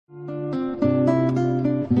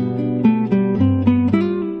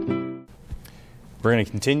We're going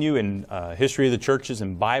to continue in History of the Churches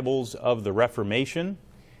and Bibles of the Reformation.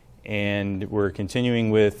 And we're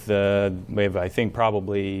continuing with, we have, I think,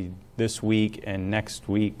 probably this week and next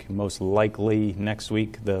week, most likely next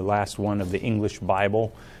week, the last one of the English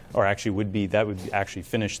Bible. Or actually that would actually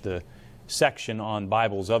finish the section on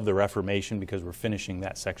Bibles of the Reformation, because we're finishing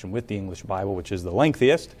that section with the English Bible, which is the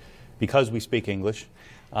lengthiest, because we speak English.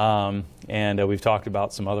 And we've talked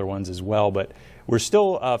about some other ones as well. But we're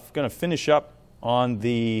still going to finish up on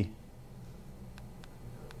the...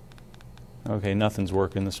 Okay, nothing's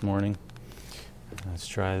working this morning. Let's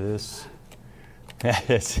try this.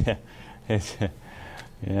 Yeah.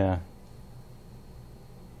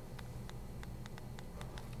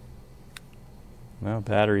 Well,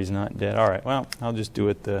 battery's not dead. All right. Well, I'll just do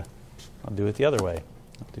it the other way.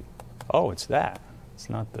 Oh, it's that. It's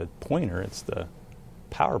not the pointer. It's the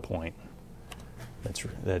PowerPoint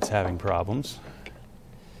that's having problems.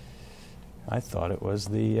 I thought it was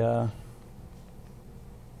the.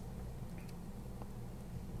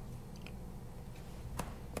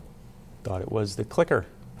 Thought it was the clicker,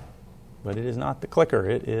 but it is not the clicker.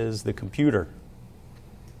 It is the computer.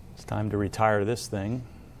 It's time to retire this thing.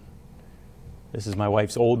 This is my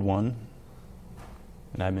wife's old one,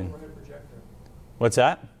 and I'm in. Overhead projector. What's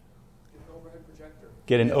that? Get an overhead projector.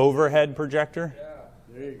 Get an overhead projector? Yeah.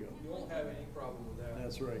 There you go. You won't have any problem with that.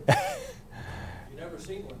 That's right. You never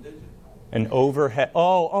seen one, did you? An overhead.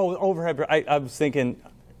 Oh, overhead. I was thinking.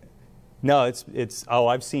 No, it's. Oh,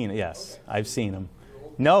 I've seen it. Yes, okay. I've seen them.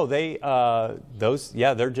 No, they're just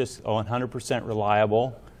 100%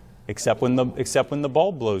 reliable, except when the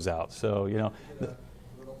bulb blows out. So Get a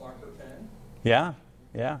little marker pen. Yeah.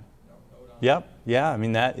 Yep. Yeah. I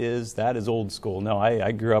mean that is old school. No,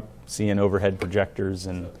 I grew up seeing overhead projectors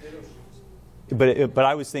but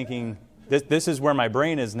I was thinking this is where my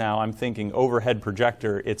brain is now. I'm thinking overhead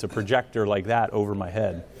projector. It's a projector like that over my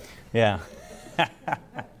head. Yeah.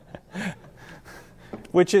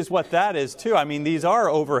 Which is what that is too. I mean, these are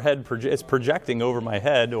overhead. It's projecting over my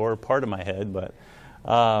head or part of my head, but.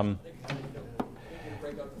 Break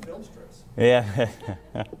out the film strips. Yeah.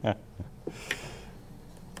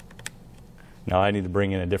 No, I need to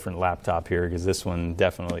bring in a different laptop here, because this one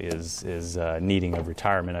definitely is needing of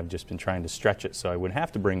retirement. I've just been trying to stretch it so I wouldn't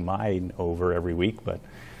have to bring mine over every week. But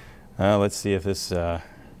let's see if this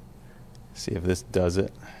does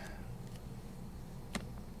it.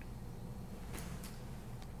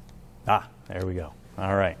 There we go.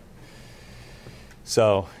 All right.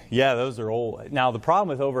 So, yeah, those are old. Now, the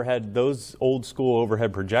problem with those old school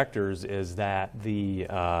overhead projectors is that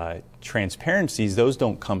the transparencies, those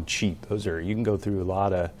don't come cheap. You can go through a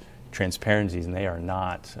lot of transparencies, and they are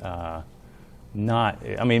not, I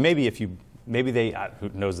mean, maybe they, who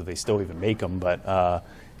knows if they still even make them, but,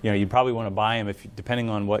 you probably want to buy them depending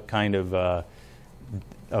on what kind of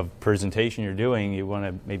presentation you're doing. You want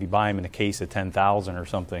to maybe buy them in a case of 10,000 or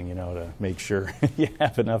something, to make sure you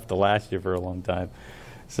have enough to last you for a long time.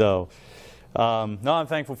 So, no, I'm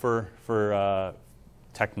thankful for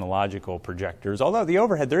technological projectors. Although the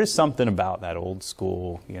overhead, there is something about that old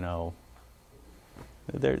school,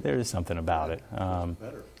 there is something about it.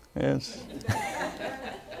 Better. Yes.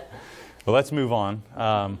 Well, let's move on.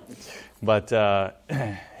 But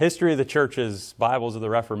History of the Churches, Bibles of the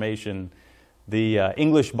Reformation. The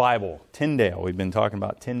English Bible, Tyndale. We've been talking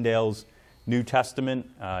about Tyndale's New Testament.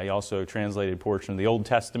 He also translated a portion of the Old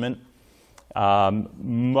Testament.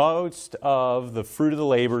 Most of the fruit of the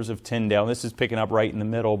labors of Tyndale, and this is picking up right in the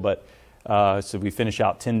middle, but so we finish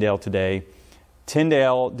out Tyndale today.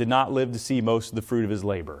 Tyndale did not live to see most of the fruit of his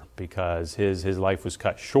labor, because his life was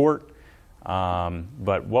cut short.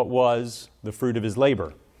 But what was the fruit of his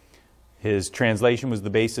labor? His translation was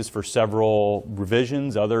the basis for several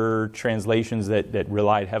revisions, other translations that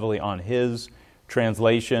relied heavily on his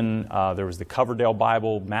translation. There was the Coverdale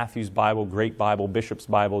Bible, Matthew's Bible, Great Bible, Bishop's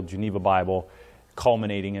Bible, Geneva Bible,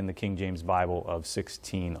 culminating in the King James Bible of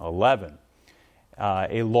 1611.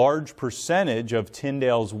 A large percentage of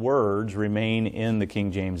Tyndale's words remain in the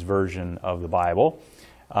King James Version of the Bible.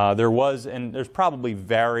 There's probably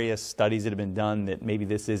various studies that have been done that maybe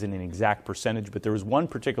this isn't an exact percentage, but there was one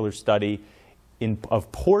particular study of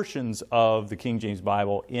portions of the King James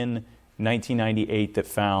Bible in 1998 that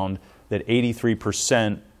found that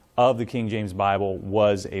 83% of the King James Bible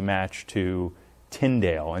was a match to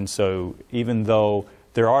Tyndale. And so even though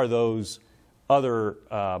there are those other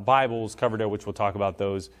Bibles, Coverdale, which we'll talk about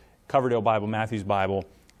those, Coverdale Bible, Matthew's Bible,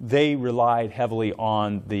 they relied heavily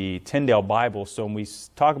on the Tyndale Bible. So when we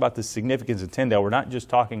talk about the significance of Tyndale, we're not just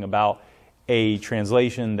talking about a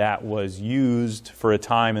translation that was used for a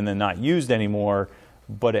time and then not used anymore,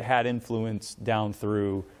 but it had influence down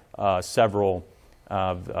through several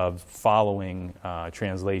of following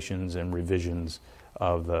translations and revisions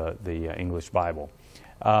of the English Bible.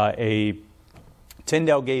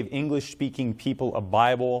 Tyndale gave English-speaking people a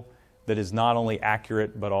Bible that is not only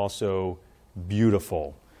accurate but also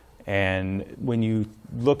beautiful. And when you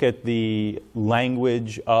look at the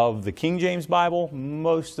language of the King James Bible,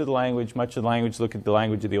 much of the language, look at the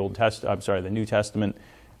language of the New Testament,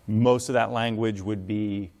 most of that language would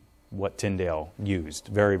be what Tyndale used,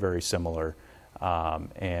 very, very similar,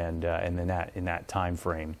 and in that time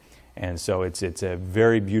frame. And so it's a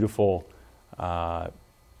very beautiful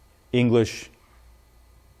English,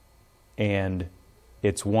 and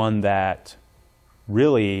it's one that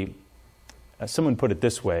really, someone put it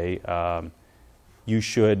this way, you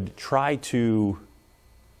should try to,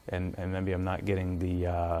 and maybe I'm not getting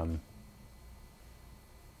the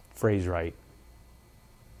phrase right,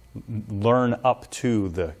 learn up to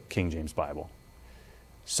the King James Bible.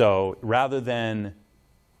 So rather than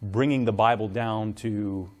bringing the Bible down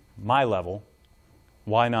to my level,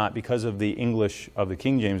 why not, because of the English of the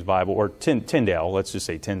King James Bible, or Tyndale, let's just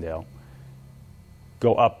say Tyndale,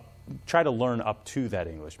 go up, try to learn up to that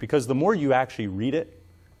English. Because the more you actually read it,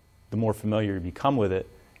 the more familiar you become with it,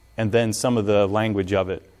 and then some of the language of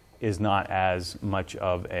it is not as much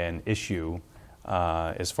of an issue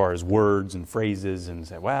as far as words and phrases, and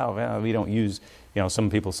say, well, we don't use, some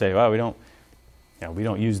people say, well, we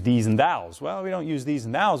don't use these and thous. Well, we don't use these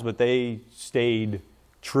and thous, but they stayed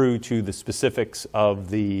true to the specifics of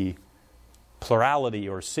the plurality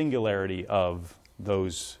or singularity of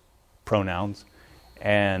those pronouns.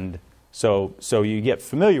 And so you get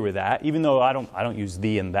familiar with that, even though I don't use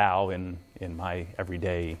thee and thou in my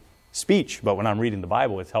everyday speech, but when I'm reading the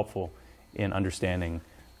Bible, it's helpful in understanding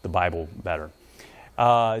the Bible better.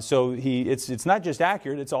 So it's not just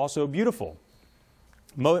accurate, it's also beautiful.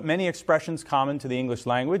 Many expressions common to the English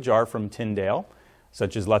language are from Tyndale,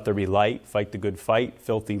 such as let there be light, fight the good fight,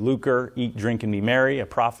 filthy lucre, eat, drink, and be merry, a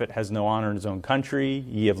prophet has no honor in his own country,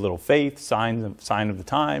 ye of little faith, sign of the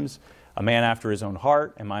times, a man after his own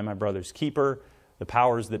heart, am I my brother's keeper, the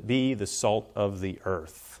powers that be, the salt of the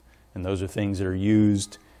earth. And those are things that are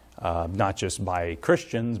used not just by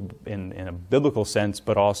Christians in a biblical sense,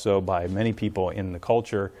 but also by many people in the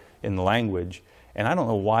culture, in the language. And I don't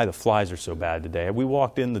know why the flies are so bad today. We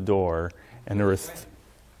walked in the door and there were...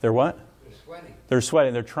 They're what? They're sweating. They're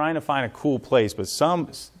sweating. They're trying to find a cool place, but some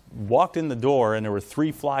walked in the door and there were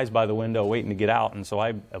 3 flies by the window waiting to get out, and so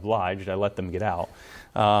I obliged. I let them get out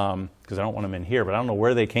because I don't want them in here, but I don't know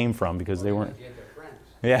where they came from because they weren't... Get their friends.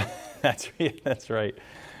 Yeah, that's right.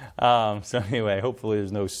 So anyway, hopefully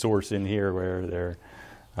there's no source in here where they're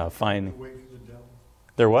finding... Away from the devil.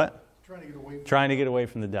 They're what? Trying to get away from Trying to get away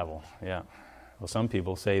from the devil, yeah. Well, some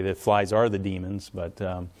people say that flies are the demons, but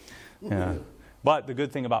but the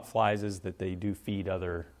good thing about flies is that they do feed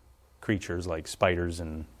other creatures like spiders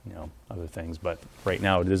and other things. But right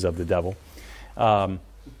now it is of the devil.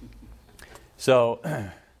 So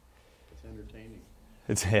it's entertaining.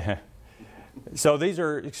 So these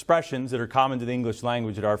are expressions that are common to the English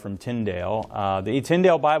language that are from Tyndale. The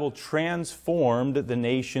Tyndale Bible transformed the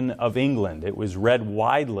nation of England. It was read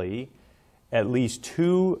widely. At least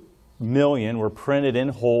 2 million were printed in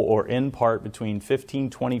whole or in part between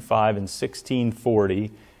 1525 and 1640,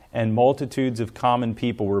 and multitudes of common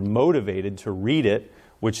people were motivated to read it,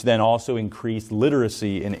 which then also increased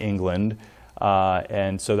literacy in England,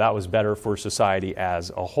 and so that was better for society as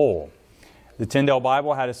a whole. The Tyndale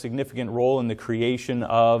Bible had a significant role in the creation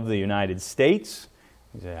of the United States.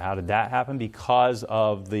 How did that happen? Because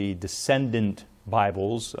of the descendant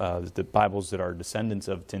Bibles, the Bibles that are descendants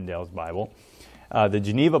of Tyndale's Bible. The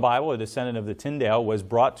Geneva Bible, a descendant of the Tyndale, was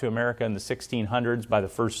brought to America in the 1600s by the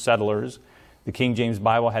first settlers. The King James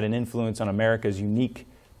Bible had an influence on America's unique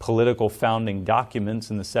political founding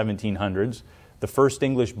documents in the 1700s. The first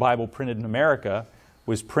English Bible printed in America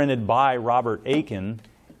was printed by Robert Aiken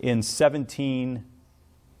in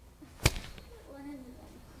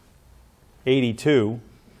 1782,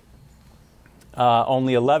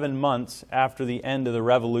 only 11 months after the end of the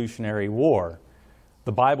Revolutionary War.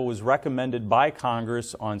 The Bible was recommended by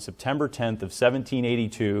Congress on September 10th of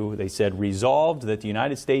 1782. They said, resolved that the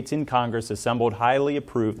United States in Congress assembled highly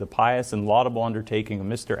approved the pious and laudable undertaking of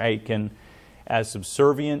Mr. Aiken as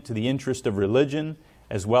subservient to the interest of religion,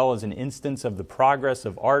 as well as an instance of the progress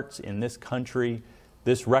of arts in this country.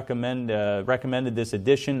 This recommended this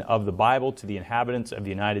edition of the Bible to the inhabitants of the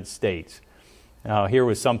United States. Now, here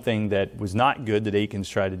was something that was not good that Aikens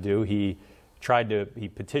tried to do. He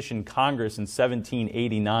petitioned Congress in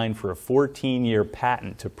 1789 for a 14-year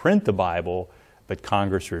patent to print the Bible, but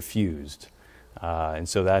Congress refused. And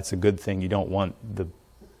so that's a good thing. You don't want the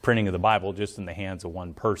printing of the Bible just in the hands of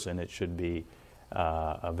one person. It should be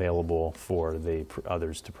available for the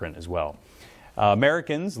others to print as well.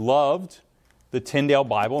 Americans loved the Tyndale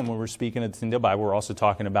Bible, and when we're speaking of the Tyndale Bible, we're also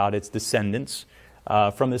talking about its descendants.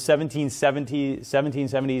 From the 1770s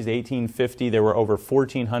to 1850, there were over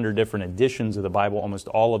 1,400 different editions of the Bible, almost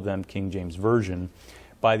all of them King James Version.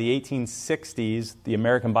 By the 1860s, the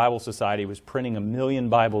American Bible Society was printing 1 million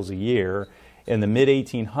Bibles a year. In the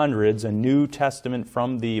mid-1800s, a New Testament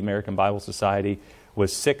from the American Bible Society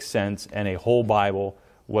was 6 cents, and a whole Bible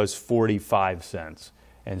was 45 cents.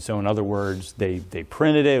 And so, in other words, they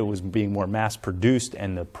printed it. It was being more mass-produced,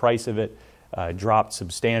 and the price of it dropped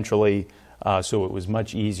substantially. So it was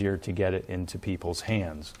much easier to get it into people's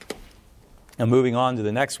hands. Now, moving on to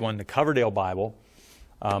the next one, the Coverdale Bible.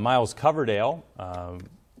 Miles Coverdale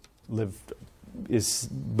is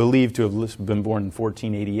believed to have been born in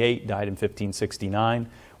 1488, died in 1569,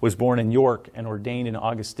 was born in York and ordained an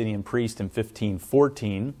Augustinian priest in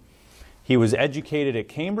 1514. He was educated at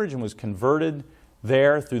Cambridge and was converted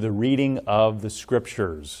there through the reading of the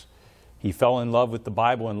Scriptures. He fell in love with the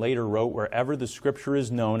Bible and later wrote, "Wherever the Scripture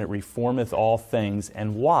is known, it reformeth all things."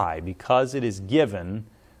 And why? Because it is given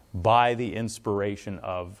by the inspiration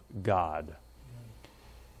of God.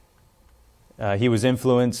 He was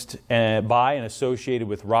influenced by and associated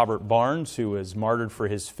with Robert Barnes, who was martyred for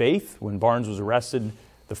his faith. When Barnes was arrested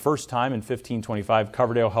the first time in 1525,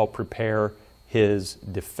 Coverdale helped prepare his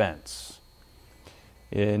defense.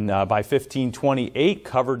 By 1528,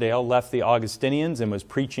 Coverdale left the Augustinians and was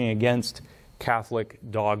preaching against Catholic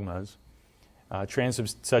dogmas,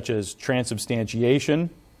 such as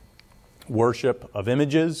transubstantiation, worship of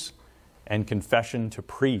images, and confession to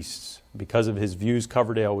priests. Because of his views,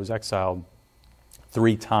 Coverdale was exiled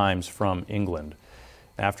 3 times from England.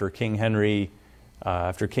 After King Henry's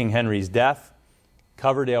death,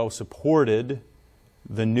 Coverdale supported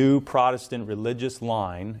the new Protestant religious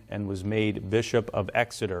line and was made Bishop of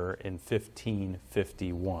Exeter in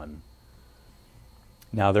 1551.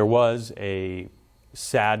 Now, there was a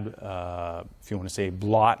sad, if you want to say,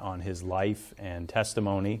 blot on his life and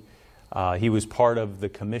testimony. He was part of the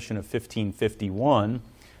Commission of 1551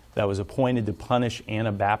 that was appointed to punish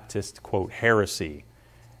Anabaptist, quote, heresy.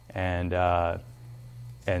 And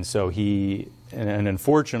so and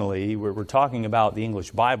unfortunately, we're talking about the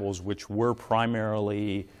English Bibles, which were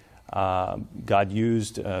primarily, God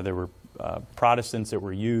used, there were Protestants that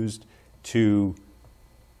were used to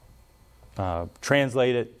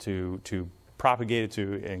translate it, to propagate it,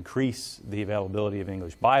 to increase the availability of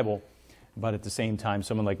English Bible. But at the same time,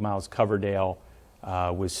 someone like Miles Coverdale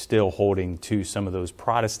was still holding to some of those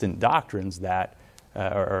Protestant doctrines that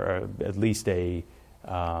are at least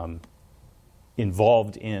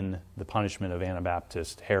involved in the punishment of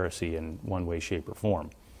Anabaptist heresy in one way, shape, or form.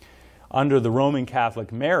 Under the Roman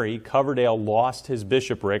Catholic Mary, Coverdale lost his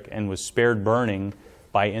bishopric and was spared burning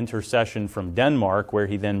by intercession from Denmark, where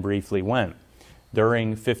he then briefly went.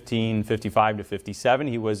 During 1555 to 57,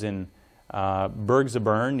 he was in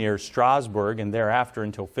Bergzabern near Strasbourg, and thereafter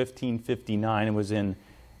until 1559 it was in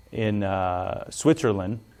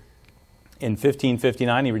Switzerland. In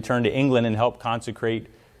 1559, he returned to England and helped consecrate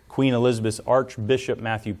Queen Elizabeth's Archbishop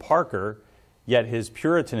Matthew Parker, yet his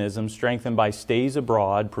Puritanism, strengthened by stays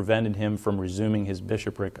abroad, prevented him from resuming his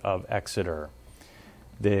bishopric of Exeter.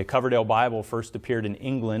 The Coverdale Bible first appeared in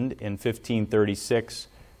England in 1536,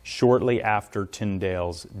 shortly after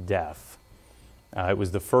Tyndale's death. It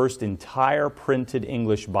was the first entire printed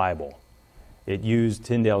English Bible. It used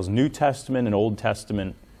Tyndale's New Testament and Old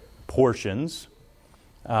Testament portions.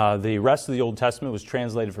 The rest of the Old Testament was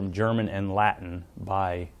translated from German and Latin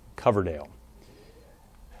by Coverdale.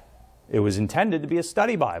 It was intended to be a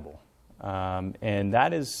study Bible, and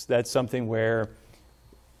that's something where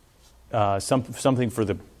something for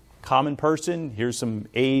the common person. Here's some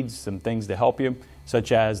aids, some things to help you,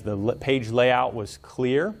 such as the page layout was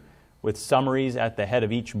clear with summaries at the head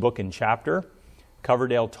of each book and chapter.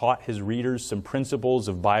 Coverdale taught his readers some principles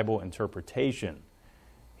of Bible interpretation.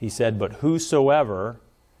 He said, "But whosoever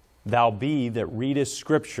thou be that readest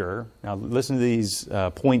Scripture," now listen to these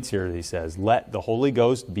points here that he says, "let the Holy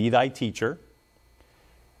Ghost be thy teacher,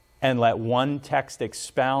 and let one text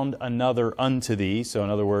expound another unto thee." So in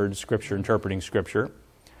other words, Scripture interpreting Scripture.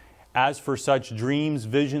 "As for such dreams,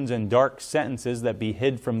 visions, and dark sentences that be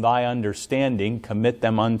hid from thy understanding, commit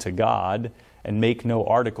them unto God, and make no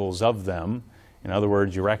articles of them." In other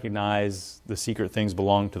words, you recognize the secret things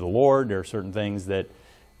belong to the Lord. There are certain things that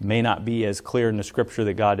may not be as clear in the Scripture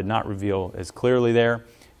that God did not reveal as clearly there.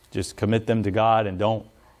 Just commit them to God and don't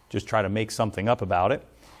just try to make something up about it.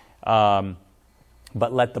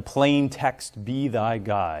 But let the plain text be thy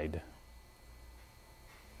guide.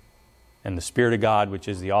 And the Spirit of God, which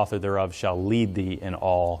is the author thereof, shall lead thee in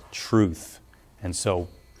all truth. And so,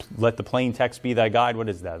 let the plain text be thy guide. What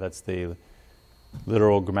is that? That's the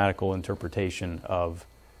literal grammatical interpretation of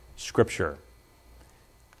Scripture.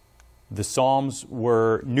 The Psalms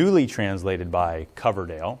were newly translated by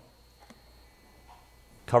Coverdale.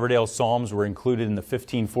 Coverdale's Psalms were included in the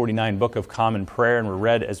 1549 Book of Common Prayer and were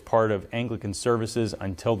read as part of Anglican services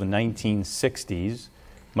until the 1960s.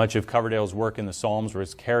 Much of Coverdale's work in the Psalms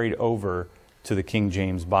was carried over to the King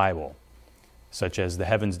James Bible, such as the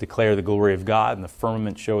heavens declare the glory of God and the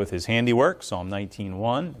firmament showeth his handiwork, Psalm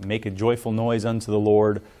 19:1. Make a joyful noise unto the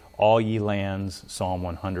Lord, all ye lands, Psalm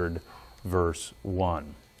 100, verse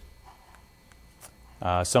 1.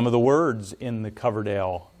 Some of the words in the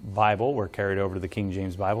Coverdale Bible were carried over to the King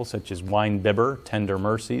James Bible, such as wine bibber, tender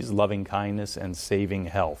mercies, loving kindness, and saving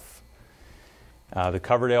health. The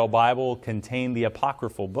Coverdale Bible contained the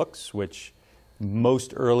apocryphal books, which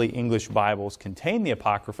most early English Bibles contained the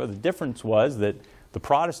Apocrypha. The difference was that the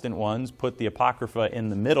Protestant ones put the Apocrypha in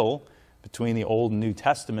the middle between the Old and New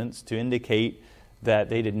Testaments to indicate that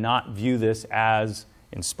they did not view this as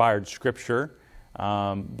inspired Scripture,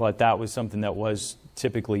 but that was something that was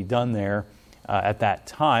typically done there at that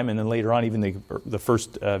time. And then later on, even the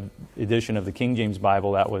first edition of the King James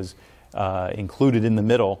Bible, that was included in the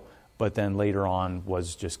middle, but then later on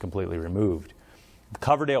was just completely removed.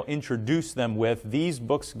 Coverdale introduced them with, these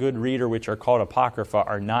books, good reader, which are called Apocrypha,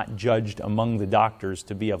 are not judged among the doctors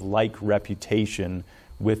to be of like reputation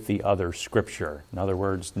with the other Scripture. In other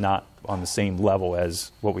words, not on the same level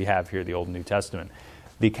as what we have here, the Old and New Testament.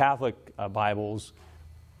 The Catholic Bibles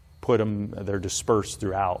put them, they're dispersed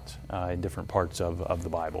throughout in different parts of the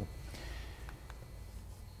Bible,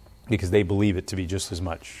 because they believe it to be just as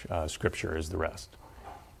much Scripture as the rest.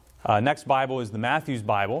 Next Bible is the Matthew's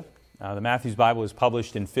Bible. The Matthew's Bible was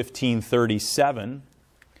published in 1537.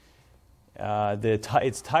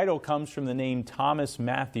 Its title comes from the name Thomas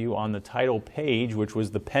Matthew on the title page, which was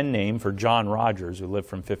the pen name for John Rogers, who lived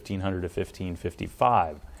from 1500 to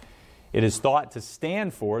 1555. It is thought to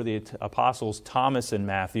stand for the apostles Thomas and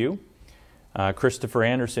Matthew. Christopher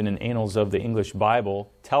Anderson in Annals of the English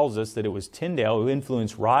Bible tells us that it was Tyndale who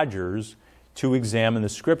influenced Rogers to examine the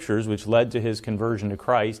Scriptures, which led to his conversion to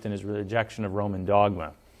Christ and his rejection of Roman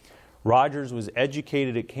dogma. Rogers was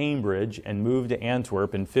educated at Cambridge and moved to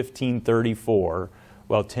Antwerp in 1534,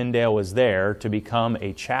 while Tyndale was there to become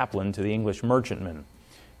a chaplain to the English merchantmen.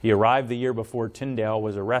 He arrived the year before Tyndale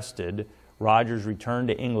was arrested. Rogers returned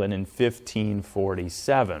to England in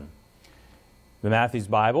 1547. The Matthew's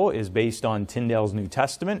Bible is based on Tyndale's New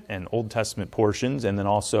Testament and Old Testament portions, and then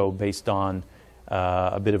also based on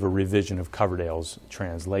a bit of a revision of Coverdale's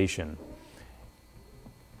translation.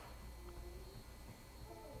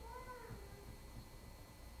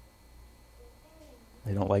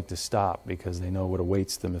 They don't like to stop because they know what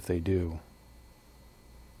awaits them if they do.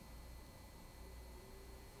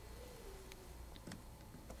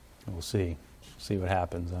 We'll see. See what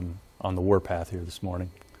happens. I'm on the warpath here this morning.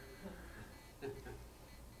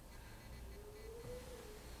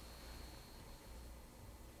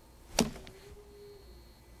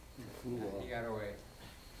 You got away.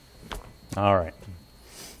 All right.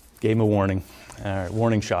 Gave him a warning. All right,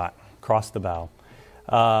 warning shot. Cross the bow.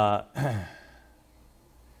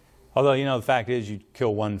 Although, you know, the fact is, you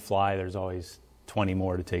kill one fly, there's always 20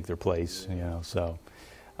 more to take their place, you know, so.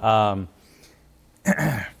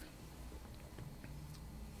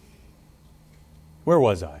 Where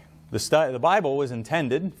was I? The Bible was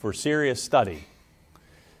intended for serious study.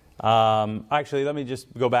 Actually, let me just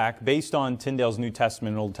go back. Based on Tyndale's New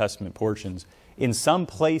Testament and Old Testament portions, in some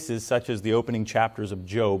places, such as the opening chapters of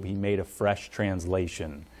Job, he made a fresh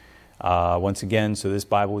translation. Once again, so this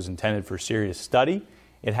Bible was intended for serious study.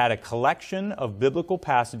 It had a collection of biblical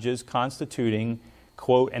passages constituting,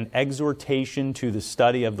 quote, an exhortation to the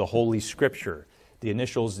study of the Holy Scripture. The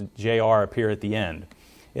initials JR appear at the end.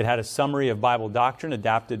 It had a summary of Bible doctrine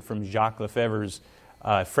adapted from Jacques Lefebvre's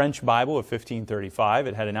French Bible of 1535.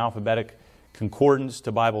 It had an alphabetic concordance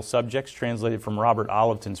to Bible subjects translated from Robert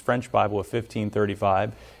Oliveton's French Bible of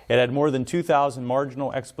 1535. It had more than 2,000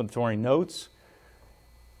 marginal explanatory notes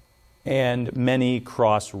and many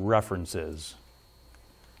cross-references.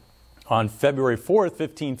 On February 4th,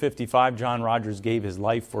 1555, John Rogers gave his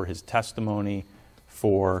life for his testimony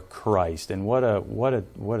for Christ. And what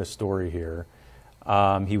a story here.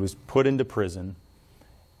 He was put into prison,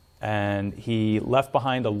 and he left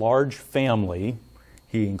behind a large family,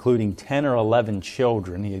 including 10 or 11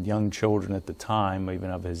 children. He had young children at the time, even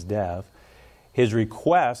of his death. His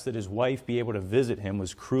request that his wife be able to visit him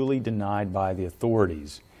was cruelly denied by the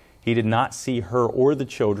authorities. He did not see her or the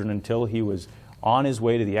children until he was on his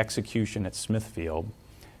way to the execution at Smithfield,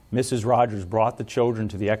 Mrs. Rogers brought the children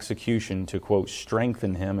to the execution to, quote,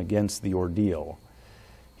 strengthen him against the ordeal.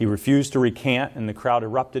 He refused to recant, and the crowd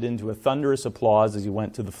erupted into a thunderous applause as he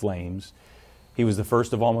went to the flames. He was the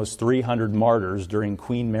first of almost 300 martyrs during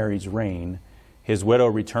Queen Mary's reign. His widow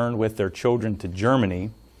returned with their children to Germany.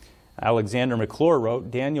 Alexander McClure wrote,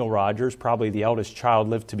 Daniel Rogers, probably the eldest child,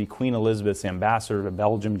 lived to be Queen Elizabeth's ambassador to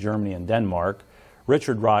Belgium, Germany, and Denmark.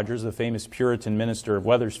 Richard Rogers, the famous Puritan minister of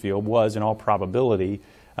Wethersfield, was, in all probability,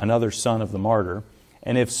 another son of the martyr.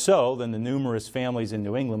 And if so, then the numerous families in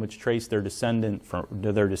New England which trace their descent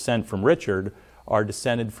from Richard are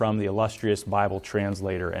descended from the illustrious Bible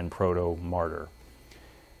translator and proto-martyr.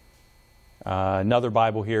 Another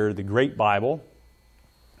Bible here, the Great Bible.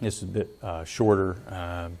 This is a bit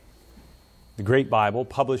shorter. The Great Bible,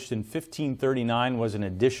 published in 1539, was an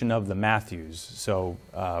edition of the Matthews. So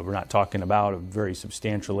we're not talking about a very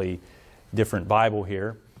substantially different Bible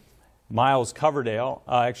here. Miles Coverdale,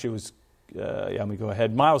 let me go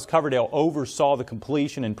ahead. Miles Coverdale oversaw the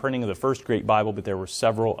completion and printing of the first Great Bible, but there were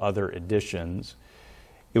several other editions.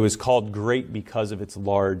 It was called Great because of its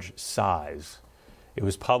large size. It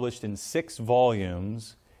was published in 6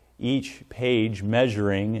 volumes, each page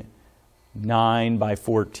measuring 9 by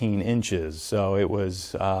 14 inches. So it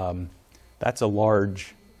was, that's a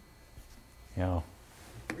large,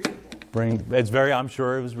 it's very, I'm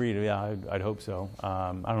sure it was readable. Yeah, I'd hope so.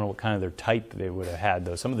 I don't know what kind of their type they would have had,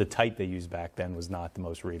 though. Some of the type they used back then was not the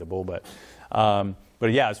most readable. But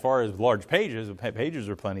yeah, as far as large pages, pages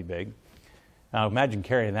are plenty big. Now imagine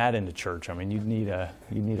carrying that into church. I mean, you'd need a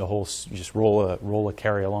whole, just roll a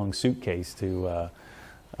carry-along suitcase to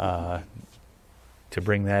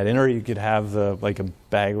bring that in, or you could have like a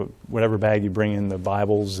bag, whatever bag you bring in the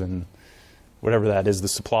Bibles and whatever that is, the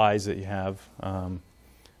supplies that you have.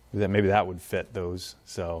 That maybe that would fit those.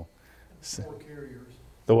 So, 4 carriers.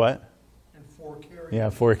 The what? And 4 carriers. Yeah,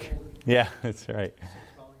 4. Yeah, that's right.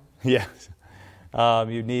 Yeah,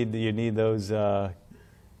 you need those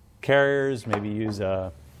carriers. Maybe use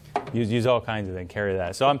all kinds of things. Carry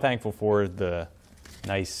that. So I'm thankful for the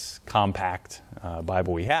nice compact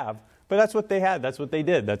Bible we have. But that's what they had. That's what they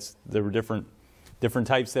did. There were different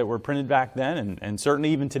types that were printed back then, and certainly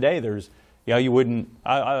even today there's. You wouldn't.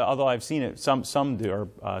 Although I've seen it, some do,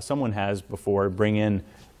 or someone has before, bring in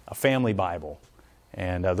a family Bible,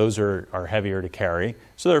 and those are heavier to carry.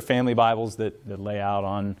 So there are family Bibles that lay out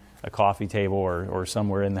on a coffee table or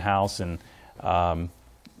somewhere in the house, and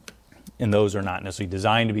those are not necessarily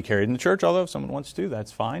designed to be carried in the church. Although if someone wants to,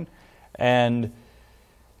 that's fine. And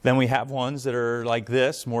then we have ones that are like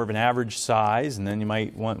this, more of an average size, and then you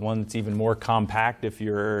might want one that's even more compact if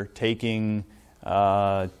you're taking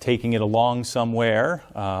it along somewhere.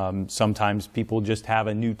 Sometimes people just have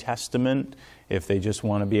a New Testament if they just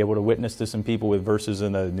want to be able to witness to some people with verses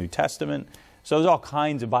in the New Testament. So there's all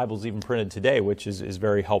kinds of Bibles even printed today, which is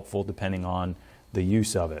very helpful depending on the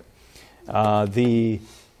use of it. The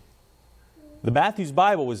Matthew's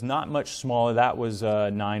Bible was not much smaller. That was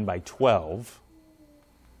 9 by 12.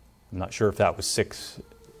 I'm not sure if that was 6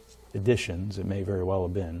 editions. It may very well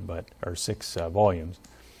have been, or 6 volumes.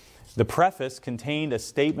 The preface contained a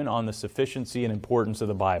statement on the sufficiency and importance of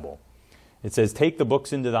the Bible. It says, "Take the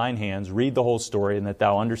books into thine hands, read the whole story, and that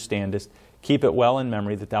thou understandest. Keep it well in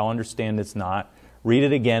memory, that thou understandest not. Read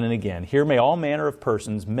it again and again. Here may all manner of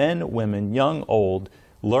persons, men, women, young, old,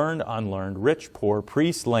 learned, unlearned, rich, poor,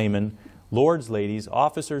 priests, laymen, lords, ladies,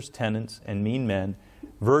 officers, tenants, and mean men,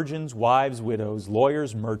 virgins, wives, widows,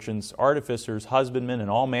 lawyers, merchants, artificers, husbandmen, and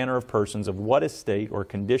all manner of persons of what estate or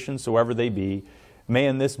condition soever they be, may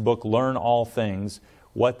in this book learn all things,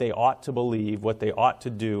 what they ought to believe, what they ought to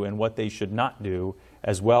do, and what they should not do,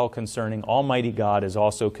 as well concerning Almighty God as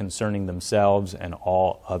also concerning themselves and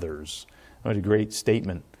all others." What a great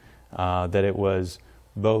statement that it was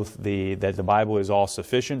both that the Bible is all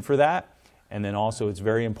sufficient for that, and then also it's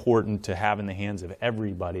very important to have in the hands of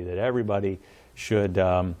everybody, that everybody should,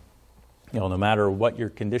 no matter what your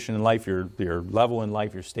condition in life, your level in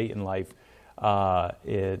life, your state in life,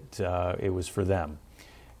 it was for them.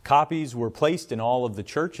 Copies were placed in all of the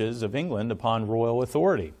churches of England upon royal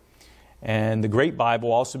authority. And the Great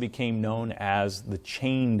Bible also became known as the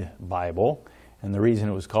Chained Bible. And the reason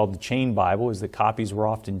it was called the Chained Bible is that copies were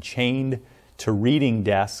often chained to reading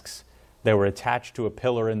desks that were attached to a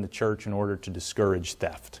pillar in the church in order to discourage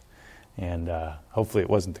theft. And hopefully it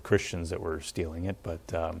wasn't the Christians that were stealing it,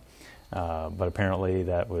 but apparently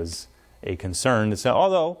that was a concern. So,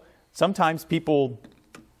 although sometimes people,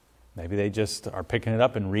 maybe they just are picking it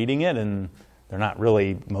up and reading it, and they're not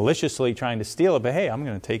really maliciously trying to steal it, but hey, I'm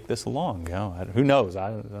going to take this along. Who knows?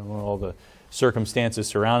 I don't know all the circumstances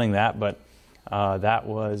surrounding that, but that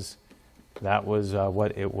was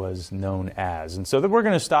what it was known as. And so then we're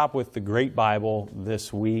going to stop with the Great Bible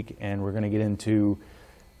this week, and we're going to get into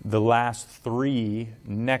the last three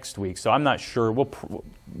next week. So I'm not sure. We'll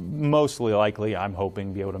mostly likely, I'm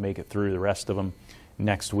hoping, be able to make it through the rest of them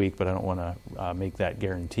next week, but I don't want to make that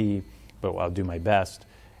guarantee, but I'll do my best.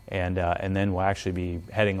 And then we'll actually be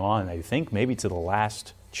heading on, I think, maybe to the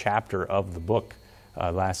last chapter of the book,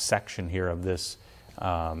 last section here of this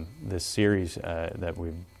this series that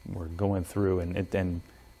we're going through, and it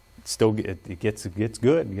gets good,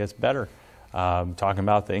 it gets better. Talking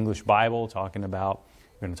about the English Bible, we're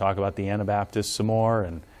going to talk about the Anabaptists some more,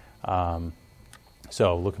 and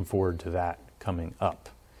so looking forward to that coming up.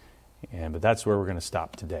 But that's where we're going to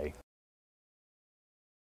stop today.